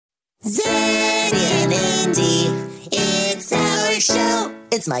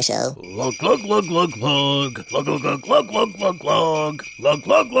It's my show. Lug, lug, lug, lug, lug. Lug, lug, lug, lug, lug, lug, lug. Lug,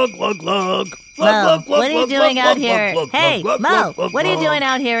 lug, lug, lug, lug. Mo, what are you doing out here? Hey, Mo, what are you doing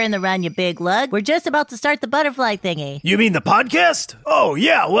out here in the run, you big lug? We're just about to start the butterfly thingy. You mean the podcast? Oh,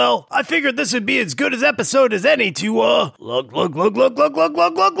 yeah, well, I figured this would be as good an episode as any to, lug, lug, lug, lug, lug, lug,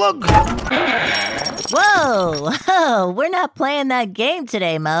 lug, lug, lug. Whoa, we're not playing that game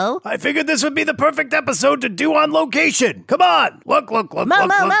today, Mo. I figured this would be the perfect episode to do on location. Come on, look, look, look, Mo, look,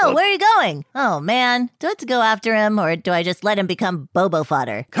 Mo, look, Mo, look. where are you going? Oh, man, do I have to go after him, or do I just let him become Bobo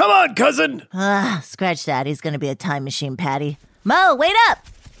fodder? Come on, cousin. Scratch that, he's gonna be a time machine patty. Mo, wait up!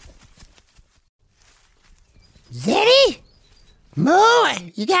 Zeddy? Mo,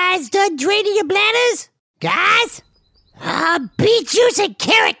 you guys done draining your bladders? Guys? Beet juice and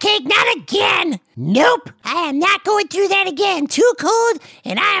carrot cake, not again! Nope, I am not going through that again. Too cold,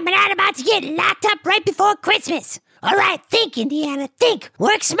 and I am not about to get locked up right before Christmas. All right, think, Indiana, think.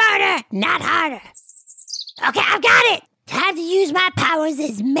 Work smarter, not harder. Okay, I've got it. Time to use my powers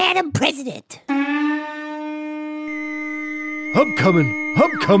as Madam President. I'm coming.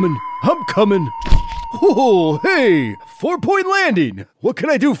 Oh, hey, 4-point landing. What can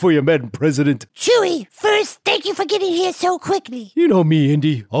I do for you, Madam President? Chewie, first, thank you for getting here so quickly. You know me,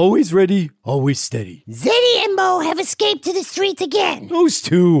 Indy. Always ready, always steady. Zeddy and Mo have escaped to the streets again. Those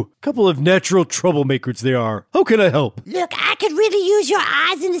two, couple of natural troublemakers they are. How can I help? Look, I could really use your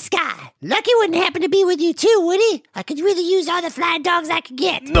eyes in the sky. Lucky wouldn't happen to be with you too, would he? I could really use all the flying dogs I could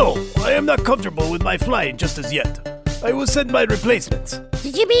get. No, I am not comfortable with my flying just as yet. I will send my replacements.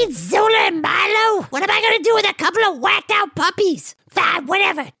 Did you mean Zola and Milo? What am I gonna do with a couple of whacked out puppies? Fine,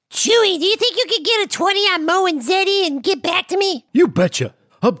 whatever. Chewie, do you think you could get a 20 on Mo and Zeddy and get back to me? You betcha.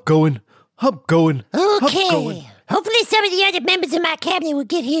 Up going. Okay. Hopefully some of the other members of my cabinet will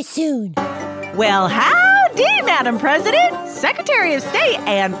get here soon. Well, howdy, Madam President, Secretary of State,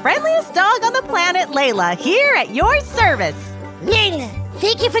 and friendliest dog on the planet, Layla, here at your service. Layla,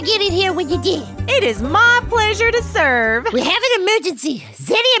 thank you for getting here when you did. It is my pleasure to serve. We have an emergency.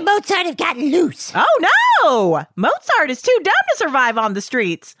 Zeddy and Mozart have gotten loose. Oh, no! Mozart is too dumb to survive on the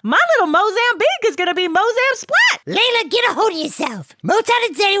streets. My little Mozambique is gonna be Mozam Splat. Layla, get a hold of yourself. Mozart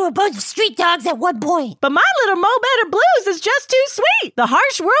and Zeddy were both street dogs at one point. But my little Mo Better Blues is just too sweet. The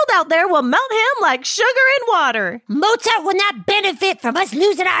harsh world out there will melt him like sugar in water. Mozart will not benefit from us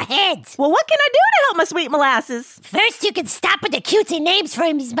losing our heads. Well, what can I do to help my sweet molasses? First, you can stop with the cutesy names for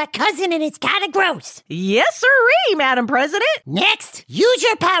him. He's my cousin and it's kind of gross. Yes, sirree, Madam President. Next, use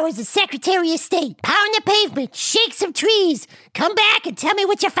your powers as Secretary of State. Pound the pavement, shake some trees. Come back and tell me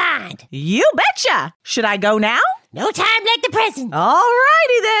what you find. You betcha. Should I go now? No time like the present.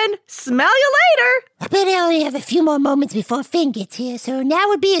 Alrighty then. Smell you later. I bet I only have a few more moments before Finn gets here, so now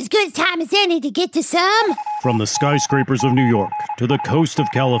would be as good a time as any to get to some... From the skyscrapers of New York to the coast of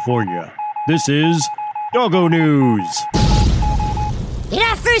California, this is Doggo News. In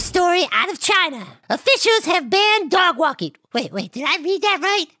our first story, out of China, officials have banned dog walking. Wait, did I read that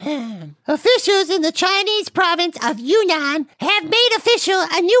right? Officials in the Chinese province of Yunnan have made official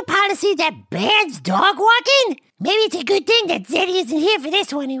a new policy that bans dog walking? Maybe it's a good thing that Zeddy isn't here for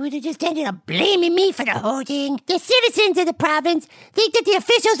this one. He would have just ended up blaming me for the whole thing. The citizens of the province think that the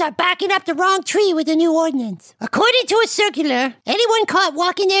officials are barking up the wrong tree with the new ordinance. According to a circular, anyone caught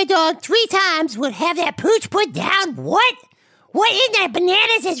walking their dog 3 times would have their pooch put down. What? What in the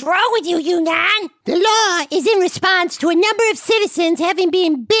bananas is wrong with you, Yunnan? The law is in response to a number of citizens having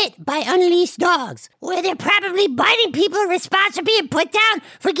been bit by unleashed dogs, where they're probably biting people in response to being put down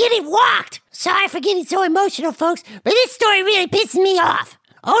for getting walked. Sorry for getting so emotional, folks, but this story really pisses me off.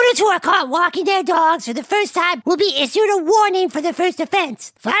 Owners who are caught walking their dogs for the first time will be issued a warning for the first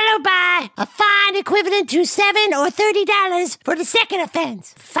offense, followed by a fine equivalent to $7 or $30 for the second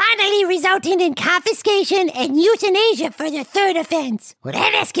offense, finally resulting in confiscation and euthanasia for the third offense. Well,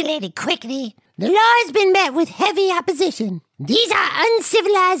 that escalated quickly. The law has been met with heavy opposition. These are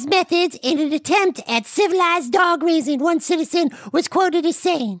uncivilized methods in an attempt at civilized dog raising, one citizen was quoted as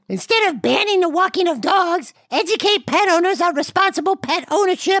saying. Instead of banning the walking of dogs, educate pet owners on responsible pet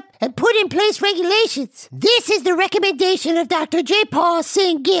ownership and put in place regulations. This is the recommendation of Dr. J. Paul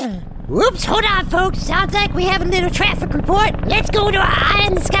St. Gill. Whoops, hold on, folks. Sounds like we have a little traffic report. Let's go to our eye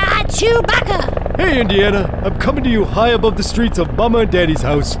in the sky, Chewbacca. Hey, Indiana. I'm coming to you high above the streets of Mama and Daddy's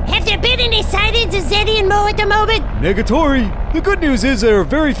house. Have there been any sightings of Zeddy and Mo at the moment? Negatory. The good news is there are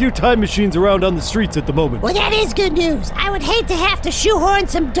very few time machines around on the streets at the moment. Well, that is good news. I would hate to have to shoehorn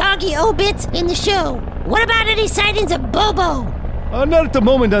some doggy obits in the show. What about any sightings of Bobo? Not at the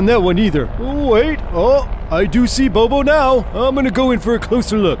moment on that one either. Oh, wait. Oh, I do see Bobo now. I'm gonna go in for a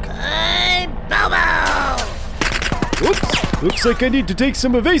closer look. Bobo! Oops. Looks like I need to take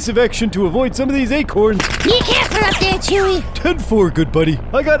some evasive action to avoid some of these acorns. Be careful up there, Chewie. 10-4, good buddy.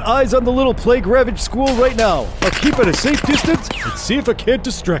 I got eyes on the little plague-ravaged squirrel right now. I'll keep at a safe distance and see if I can't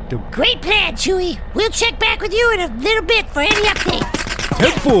distract him. Great plan, Chewie. We'll check back with you in a little bit for any updates.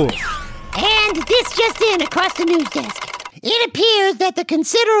 10-4. And this just in across the news desk. It appears that the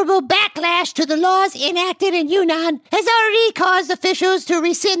considerable backlash to the laws enacted in Yunnan has already caused officials to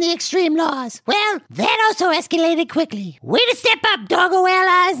rescind the extreme laws. Well, that also escalated quickly. Way to step up, doggo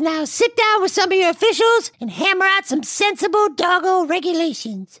allies. Now sit down with some of your officials and hammer out some sensible doggo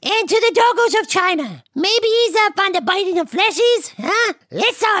regulations. And to the doggos of China, maybe ease up on the biting of fleshies, huh?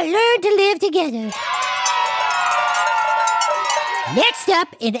 Let's all learn to live together. Next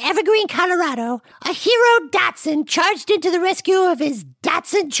up, in Evergreen, Colorado, a hero Dachshund charged into the rescue of his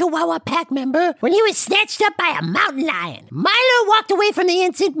Dachshund Chihuahua pack member when he was snatched up by a mountain lion. Milo walked away from the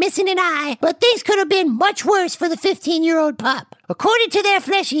incident missing an eye, but things could have been much worse for the 15-year-old pup. According to their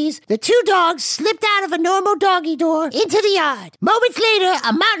fleshies, the two dogs slipped out of a normal doggy door into the yard. Moments later,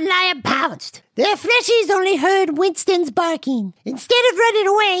 a mountain lion pounced. Their fleshies only heard Winston's barking. Instead of running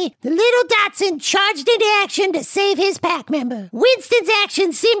away, the little Dachshund charged into action to save his pack member. Winston's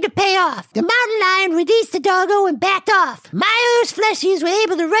action seemed to pay off. The mountain lion released the doggo and backed off. Milo's fleshies were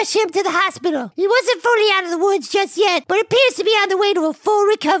able to rush him to the hospital. He wasn't fully out of the woods just yet, but appears to be on the way to a full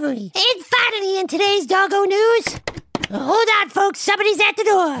recovery. And finally, in today's doggo news... Hold on, folks. Somebody's at the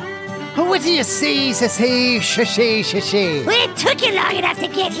door. What do you see, sissy? Shishy. Well, it took you long enough to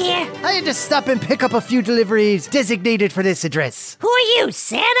get here. I had to stop and pick up a few deliveries designated for this address. Who are you,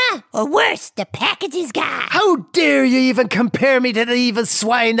 Santa? Or worse, the packages guy? How dare you even compare me to the evil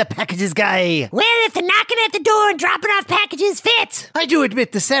swine, the packages guy? Well, if the knocking at the door and dropping off packages fits. I do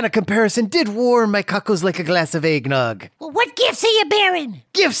admit the Santa comparison did warm my cockles like a glass of eggnog. Well, what gifts are you bearing?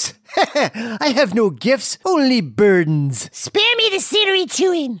 Gifts? I have no gifts, only burdens. Spare me the scenery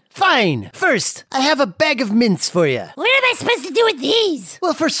chewing. Fine. First, I have a bag of mints for you. What am I supposed to do with these?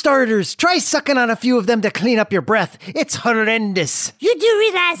 Well, for starters, try sucking on a few of them to clean up your breath. It's horrendous. You do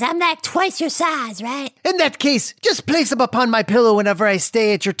realize I'm like twice your size, right? In that case, just place them upon my pillow whenever I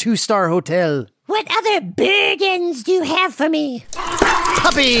stay at your 2-star hotel. What other burdens do you have for me?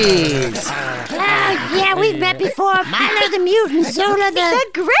 Puppies! Oh, yeah, we've met before. Milo the mutant, Zola the...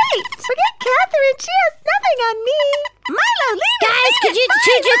 They're great! Forget Catherine, she has nothing on me. Milo, leave it! Guys, could you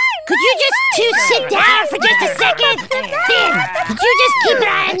just two sit down for just a second? Finn, could you just keep an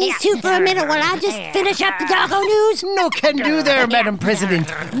eye on these two for a minute while I just finish up the doggo news? No can do there, Madam President.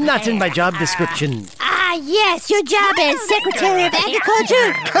 Not in my job description. Ah, yes, your job as Secretary of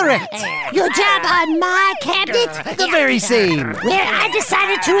Agriculture? Correct. Your job on my cabinet? The very same. Well, I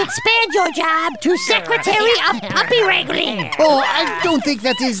decided to expand your job to Secretary of Puppy Wrangling. Oh, I don't think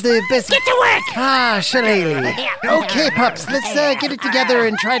that is the best... Get to work! Ah, shillelagh. Okay, pups, let's get it together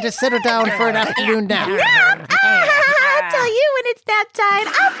and try to settle down for an afternoon nap. I'll tell you when it's nap time.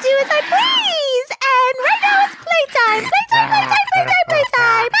 I'll do as I please. And right now it's playtime.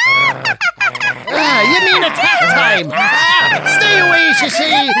 Ah, you mean attack time? Ah, stay away,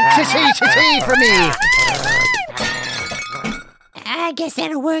 shishi from me. I guess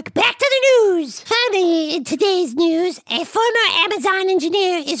that'll work. Back to the news. Finally, in today's news, a former Amazon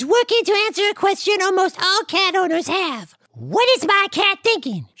engineer is working to answer a question almost all cat owners have. What is my cat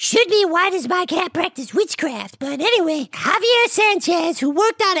thinking? Should be, why does my cat practice witchcraft? But anyway, Javier Sanchez, who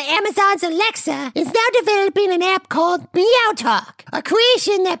worked on Amazon's Alexa, is now developing an app called Meow Talk, a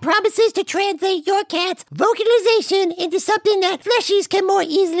creation that promises to translate your cat's vocalization into something that fleshies can more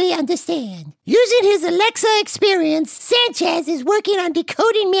easily understand. Using his Alexa experience, Sanchez is working on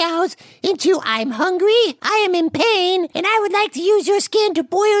decoding meows into "I'm hungry, I am in pain, and I would like to use your skin to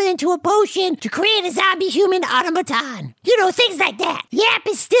boil into a potion to create a zombie human automaton." You know, things like that. The app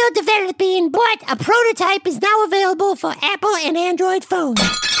is still developing, but a prototype is now available for Apple and Android phones.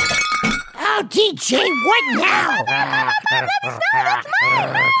 Oh, DJ, what now?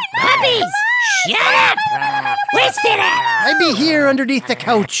 Puppies! Shut up! Where's Finn at? I be here underneath the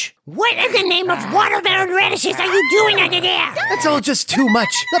couch. What in the name of watermelon radishes are you doing under there? That's all just too much.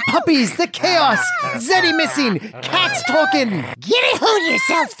 The puppies, the chaos, Zeddy missing, cats talking. Get a hold of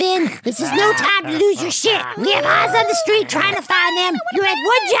yourself, Finn. This is no time to lose your shit. We have eyes on the street trying to find them. You had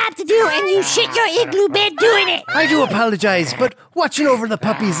one job to do, and you shit your igloo bed doing it. I do apologize, but watching over the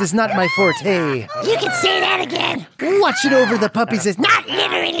puppies is not my forte. You can say that again. Watching over the puppies is Not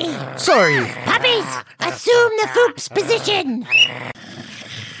literally. Sorry. Puppies, assume the foop's position.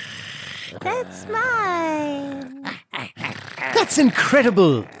 That's mine. That's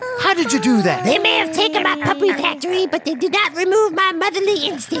incredible. How did you do that? They may have taken my puppy factory, but they did not remove my motherly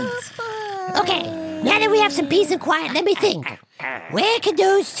instincts. Okay, now that we have some peace and quiet. Let me think. Where could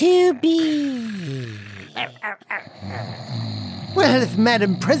those two be? Well, if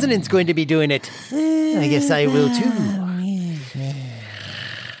Madam President's going to be doing it, I guess I will too.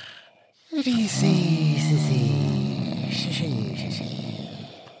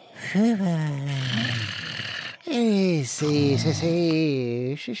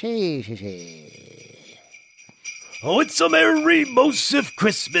 Oh, it's a merry Mosif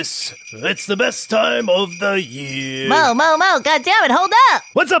Christmas. It's the best time of the year. Mo, God damn it, hold up!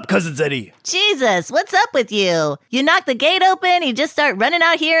 What's up, Cousin Zeddy? Jesus, what's up with you? You knock the gate open, you just start running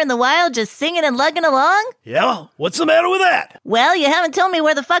out here in the wild, just singing and lugging along? Yeah, what's the matter with that? Well, you haven't told me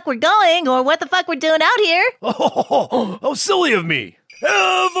where the fuck we're going or what the fuck we're doing out here. Oh, silly of me.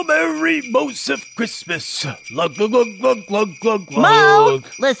 Have a merry Mosif Christmas. Lug, lug, lug, lug, lug, lug, Mo! lug.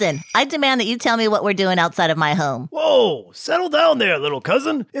 Listen, I demand that you tell me what we're doing outside of my home. Whoa, settle down there, little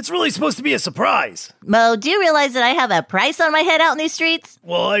cousin. It's really supposed to be a surprise. Mo, do you realize that I have a price on my head out in these streets?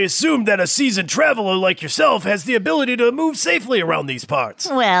 Well, I assume that a seasoned traveler like yourself has the ability to move safely around these parts.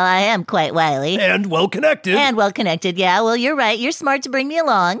 Well, I am quite wily. And well-connected. And well-connected, yeah. Well, you're right. You're smart to bring me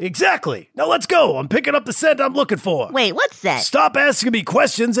along. Exactly. Now let's go. I'm picking up the scent I'm looking for. Wait, what's that? Stop asking me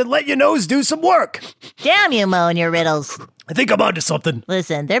questions and let your nose do some work. Damn you, Mo, and your riddles. I think I'm onto something.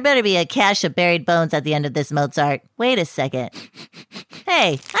 Listen, there better be a cache of buried bones at the end of this, Mozart. Wait a second.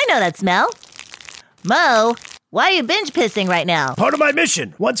 Hey, I know that smell. Mo, why are you binge pissing right now? Part of my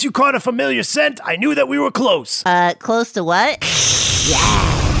mission. Once you caught a familiar scent, I knew that we were close. Close to what?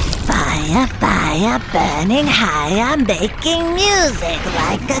 Fire, fire, burning high, I'm making music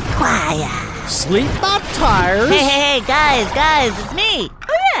like a choir. Sleep about tires. Hey, guys, it's me.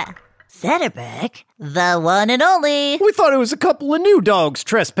 Oh, yeah. Zetterberg, the one and only. We thought it was a couple of new dogs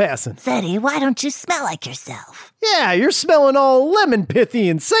trespassing. Zeddy, why don't you smell like yourself? Yeah, you're smelling all lemon pithy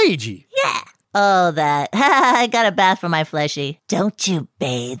and sagey. Yeah. Oh, that. I got a bath for my fleshy. Don't you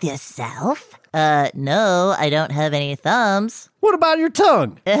bathe yourself? No, I don't have any thumbs. What about your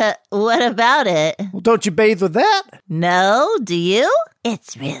tongue? What about it? Well, don't you bathe with that? No, do you?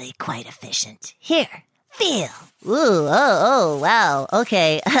 It's really quite efficient. Here, feel. Ooh, oh, wow.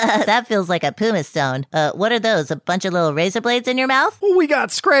 Okay, that feels like a pumice stone. What are those, a bunch of little razor blades in your mouth? Well, we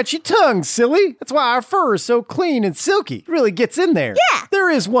got scratchy tongues, silly. That's why our fur is so clean and silky. It really gets in there. Yeah. There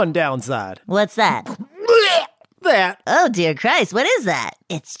is one downside. What's that? That. Oh, dear Christ, what is that?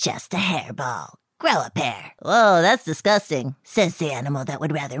 It's just a hairball. Grow a pair. Whoa, that's disgusting. Says the animal that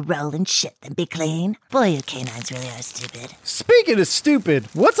would rather roll in shit than be clean. Boy, you canines really are stupid. Speaking of stupid,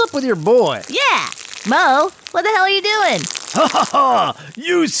 what's up with your boy? Yeah! Mo, what the hell are you doing? Ha ha ha!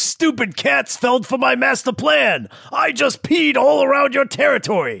 You stupid cats fell for my master plan. I just peed all around your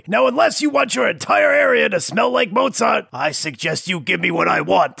territory. Now, unless you want your entire area to smell like Mozart, I suggest you give me what I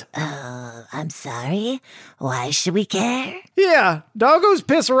want. Oh, I'm sorry. Why should we care? Yeah, doggos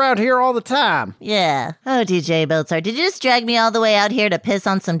piss around here all the time. Yeah. Oh, DJ Mozart, did you just drag me all the way out here to piss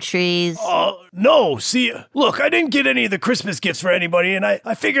on some trees? No. See, look, I didn't get any of the Christmas gifts for anybody, and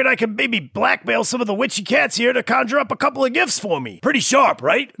I figured I could maybe blackmail some of the witchy cats here to conjure up a couple of gifts for me. Pretty sharp,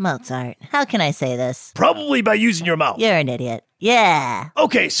 right? Mozart, how can I say this? Probably by using your mouth. You're an idiot. Yeah.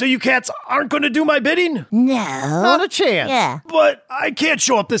 Okay, so you cats aren't going to do my bidding? No. Not a chance. Yeah. But I can't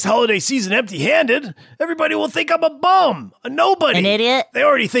show up this holiday season empty-handed. Everybody will think I'm a bum, a nobody. An idiot? They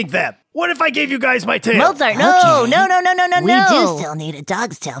already think that. What if I gave you guys my tail? Mozart, no, Okay. no. We do still need a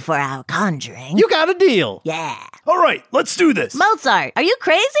dog's tail for our conjuring. You got a deal. Yeah. All right, let's do this. Mozart, are you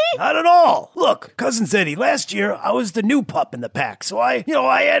crazy? Not at all. Look, Cousin Zeddy, last year I was the new pup in the pack, so I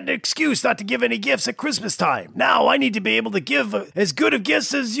had an excuse not to give any gifts at Christmas time. Now I need to be able to give as good of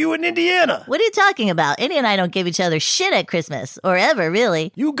gifts as you in Indiana. What are you talking about? Indy and I don't give each other shit at Christmas, or ever,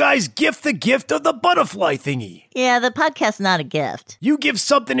 really. You guys gift the gift of the butterfly thingy. Yeah, the podcast's not a gift. You give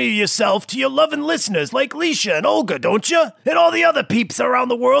something of yourself to your loving listeners like Leisha and Olga, don't you? And all the other peeps around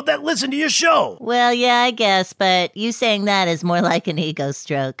the world that listen to your show. Well, yeah, I guess, but you saying that is more like an ego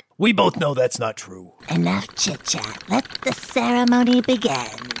stroke. We both know that's not true. Enough chit-chat. Let the ceremony begin.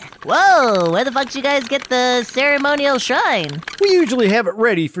 Whoa, where the fuck did you guys get the ceremonial shrine? We usually have it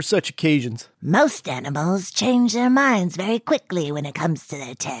ready for such occasions. Most animals change their minds very quickly when it comes to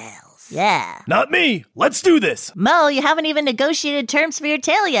their tails. Yeah. Not me. Let's do this. Mo, you haven't even negotiated terms for your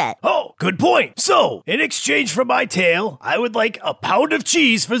tail yet. Oh, good point. So, in exchange for my tail, I would like a pound of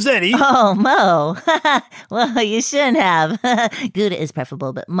cheese for Zeddy. Oh, Mo. Well, you shouldn't have. Gouda is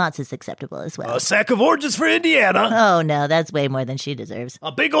preferable, but Mozz is acceptable as well. A sack of oranges for Indiana. Oh, no, that's way more than she deserves.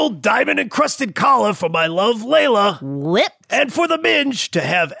 A big old diamond-encrusted collar for my love, Layla. Whipped. And for the Minge to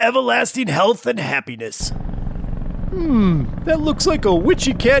have everlasting health and happiness. That looks like a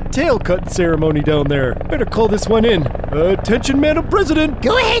witchy cat tail cut ceremony down there. Better call this one in. Attention, Madam President.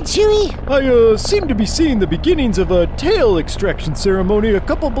 Go ahead, Chewie. I seem to be seeing the beginnings of a tail extraction ceremony a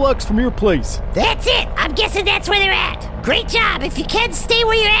couple blocks from your place. That's it. I'm guessing that's where they're at. Great job. If you can, stay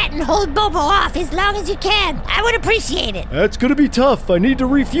where you're at and hold Bobo off as long as you can. I would appreciate it. That's gonna be tough. I need to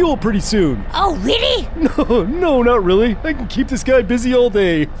refuel pretty soon. Oh, really? No, not really. I can keep this guy busy all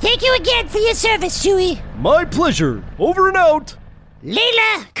day. Thank you again for your service, Chewie. My pleasure. Over and out.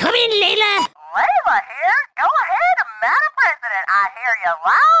 Layla, come in, Layla. Layla here. Go ahead, Madam President. I hear you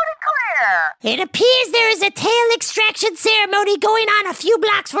loud and clear. It appears there is a tail extraction ceremony going on a few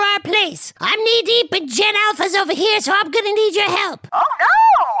blocks from our place. I'm knee-deep in Gen Alphas over here, so I'm gonna need your help. Oh, no.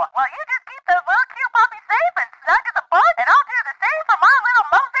 Well, you just keep those little cute puppies safe and snug in the butt, and I'll do the same for my little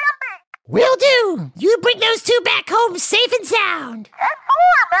Mozambique. Will do. You bring those two back home safe and sound.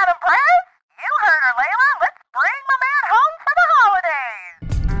 10-4, Madam Prez. You heard her, Layla. Let's bring my man home for the holidays.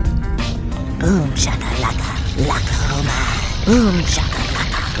 Boom shakalaka, laka huma. Boom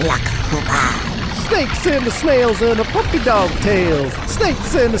shakalaka, laka huma. Snakes and the snails and the puppy dog tails.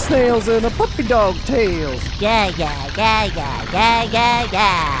 Snakes and the snails and the puppy dog tails. Yeah.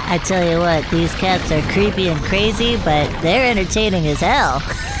 I tell you what, these cats are creepy and crazy, but they're entertaining as hell.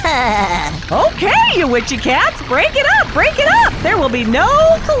 Okay, you witchy cats, break it up. There will be no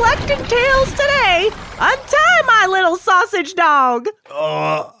collecting tails today. Untie my little sausage dog.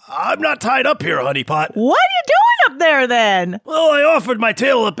 I'm not tied up here, Honeypot. What are you doing up there then? Well, I offered my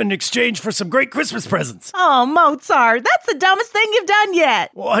tail up in exchange for some great Christmas presents. Oh, Mozart, that's the dumbest thing you've done yet.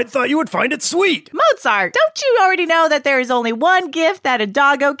 Well, I thought you would find it sweet. Mozart, don't you already know that there is only one gift that a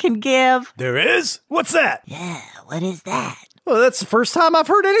doggo can give? There is? What's that? Yeah, what is that? Well, that's the first time I've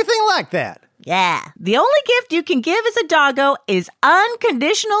heard anything like that. Yeah. The only gift you can give as a doggo is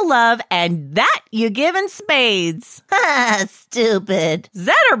unconditional love, and that you give in spades. Stupid.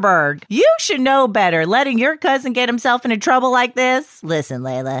 Zetterberg, you should know better, letting your cousin get himself into trouble like this. Listen,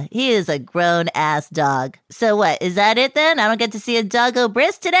 Layla, he is a grown-ass dog. So what, is that it then? I don't get to see a doggo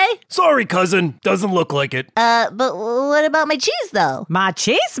brisk today? Sorry, cousin. Doesn't look like it. But what about my cheese, though?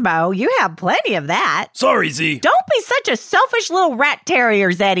 Machismo, you have plenty of that. Sorry, Z. Don't be such a selfish little rat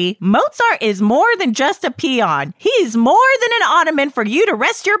terrier, Zeddy. Mozart is more than just a peon. He's more than an ottoman for you to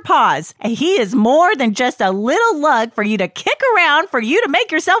rest your paws. And he is more than just a little lug for you to kick around for you to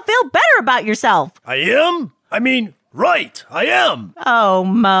make yourself feel better about yourself. I am? Right, I am. Oh,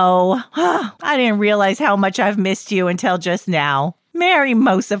 Mo. I didn't realize how much I've missed you until just now. Merry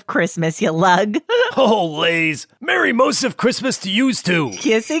most of Christmas, you lug. Oh, Lays. Merry most of Christmas to yous too.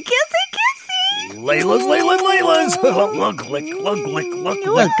 Kissy, kissy, kissy. Layla's. Lug, lick, lug, lick, lug,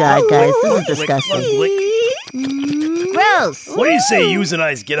 Oh, lick. God, guys, this is Lug, lick, disgusting. lug, lick. Gross. What do you say yous and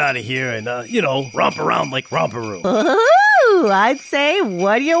I get out of here and, romp around like Romperoo? Ooh, I'd say,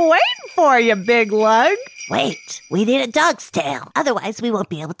 what are you waiting for, you big lug? Wait, we need a dog's tail. Otherwise, we won't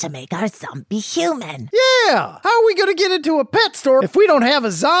be able to make our zombie human. Yeah, how are we gonna get into a pet store if we don't have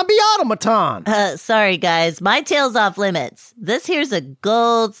a zombie automaton? Sorry, guys. My tail's off limits. This here's a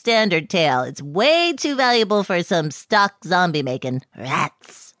gold standard tail. It's way too valuable for some stock zombie making.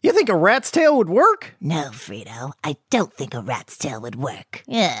 Rats. You think a rat's tail would work? No, Frito. I don't think a rat's tail would work.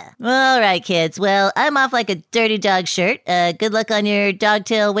 Yeah. All right, kids. Well, I'm off like a dirty dog shirt. Good luck on your dog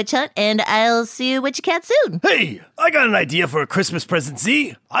tail witch hunt, and I'll see you witchy cat soon. Hey, I got an idea for a Christmas present,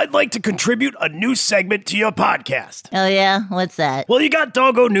 Z. I'd like to contribute a new segment to your podcast. Oh, yeah? What's that? Well, you got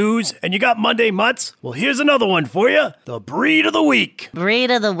Doggo News and you got Monday Mutts. Well, here's another one for you. The Breed of the Week.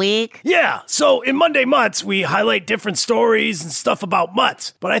 Breed of the week? Yeah, so in Monday Mutts, we highlight different stories and stuff about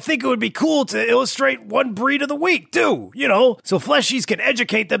mutts. But I think it would be cool to illustrate one breed of the week, too. So fleshies can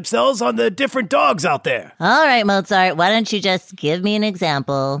educate themselves on the different dogs out there. All right, Mozart. Why don't you just give me an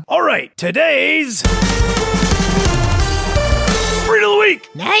example? All right, today's Breed of the Week.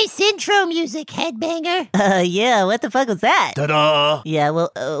 Nice intro music, headbanger. Yeah, what the fuck was that? Ta-da! Yeah,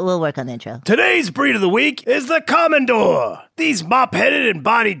 we'll work on the intro. Today's breed of the week is the Commodore. These mop-headed and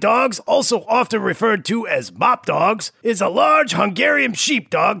bodied dogs, also often referred to as mop dogs, is a large Hungarian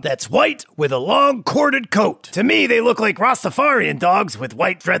sheepdog that's white with a long corded coat. To me, they look like Rastafarian dogs with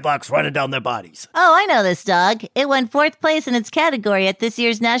white dreadlocks running down their bodies. Oh, I know this dog. It won 4th place in its category at this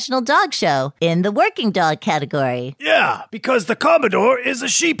year's National Dog Show, in the working dog category. Yeah, because the Commodore is a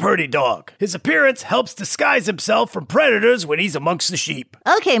sheep-herding dog. His appearance helps disguise himself from predators when he's amongst the sheep.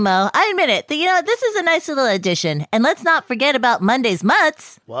 Okay, Mo, I admit it. This is a nice little addition. And let's not forget about Monday's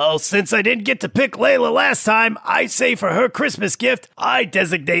Mutts. Well, since I didn't get to pick Layla last time, I say for her Christmas gift, I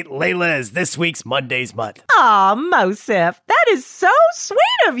designate Layla as this week's Monday's Mutt. Aw, Mosif, that is so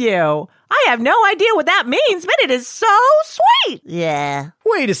sweet of you. I have no idea what that means, but it is so sweet. Yeah.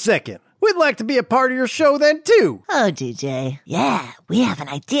 Wait a second. We'd like to be a part of your show then, too. Oh, DJ. Yeah, we have an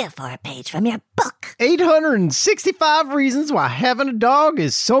idea for a page from your book. 865 reasons why having a dog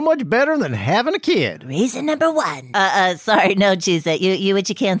is so much better than having a kid. Reason number 1. Sorry, no, choose it. You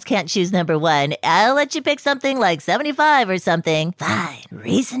Witchy Cans can't choose number 1. I'll let you pick something like 75 or something. Fine.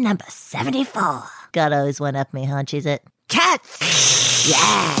 Reason number 74. God always one-up me, huh, Cheese It? Cats!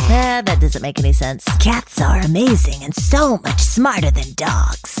 Yeah! That doesn't make any sense. Cats are amazing and so much smarter than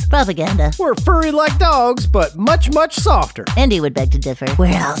dogs. Propaganda. We're furry like dogs, but much, much softer. Andy would beg to differ.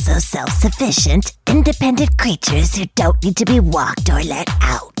 We're also self-sufficient, independent creatures who don't need to be walked or let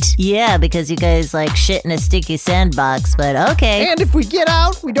out. Yeah, because you guys like shit in a sticky sandbox, but okay. And if we get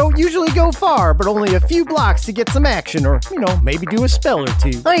out, we don't usually go far, but only a few blocks to get some action or, maybe do a spell or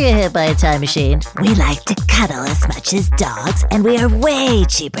two. Or you're hit by a time machine. We like to cuddle as much as dogs, and we are way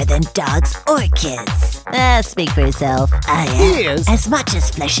cheaper than dogs or kids. Speak for yourself. Yes. As much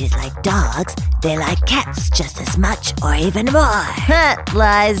as fleshies like dogs, they like cats just as much or even more.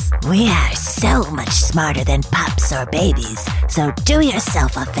 Lies. We are so much smarter than pups or babies, so do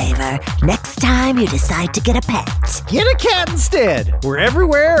yourself a favor next time you decide to get a pet. Get a cat instead. We're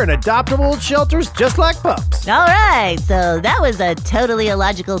everywhere in adoptable shelters just like pups. All right, so that was a totally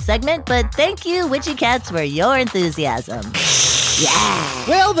illogical segment, but thank you, Witchy Cats, for your enthusiasm. Yeah.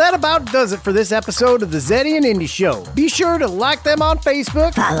 Well, that about does it for this episode of the Zeddy and Indy Show. Be sure to like them on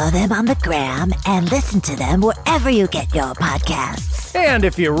Facebook. Follow them on the gram and listen to them wherever you get your podcasts. And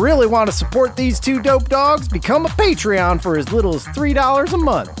if you really want to support these two dope dogs, become a Patreon for as little as $3 a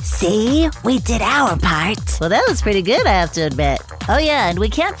month. See? We did our part. Well, that was pretty good, I have to admit. Oh yeah, and we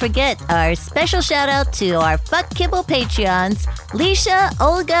can't forget our special shout out to our Fuck Kibble Patreons, Leisha,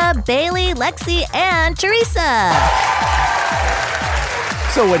 Olga, Bailey, Lexi, and Teresa.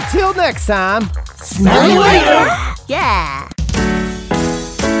 So until next time, Smell you later. Yeah.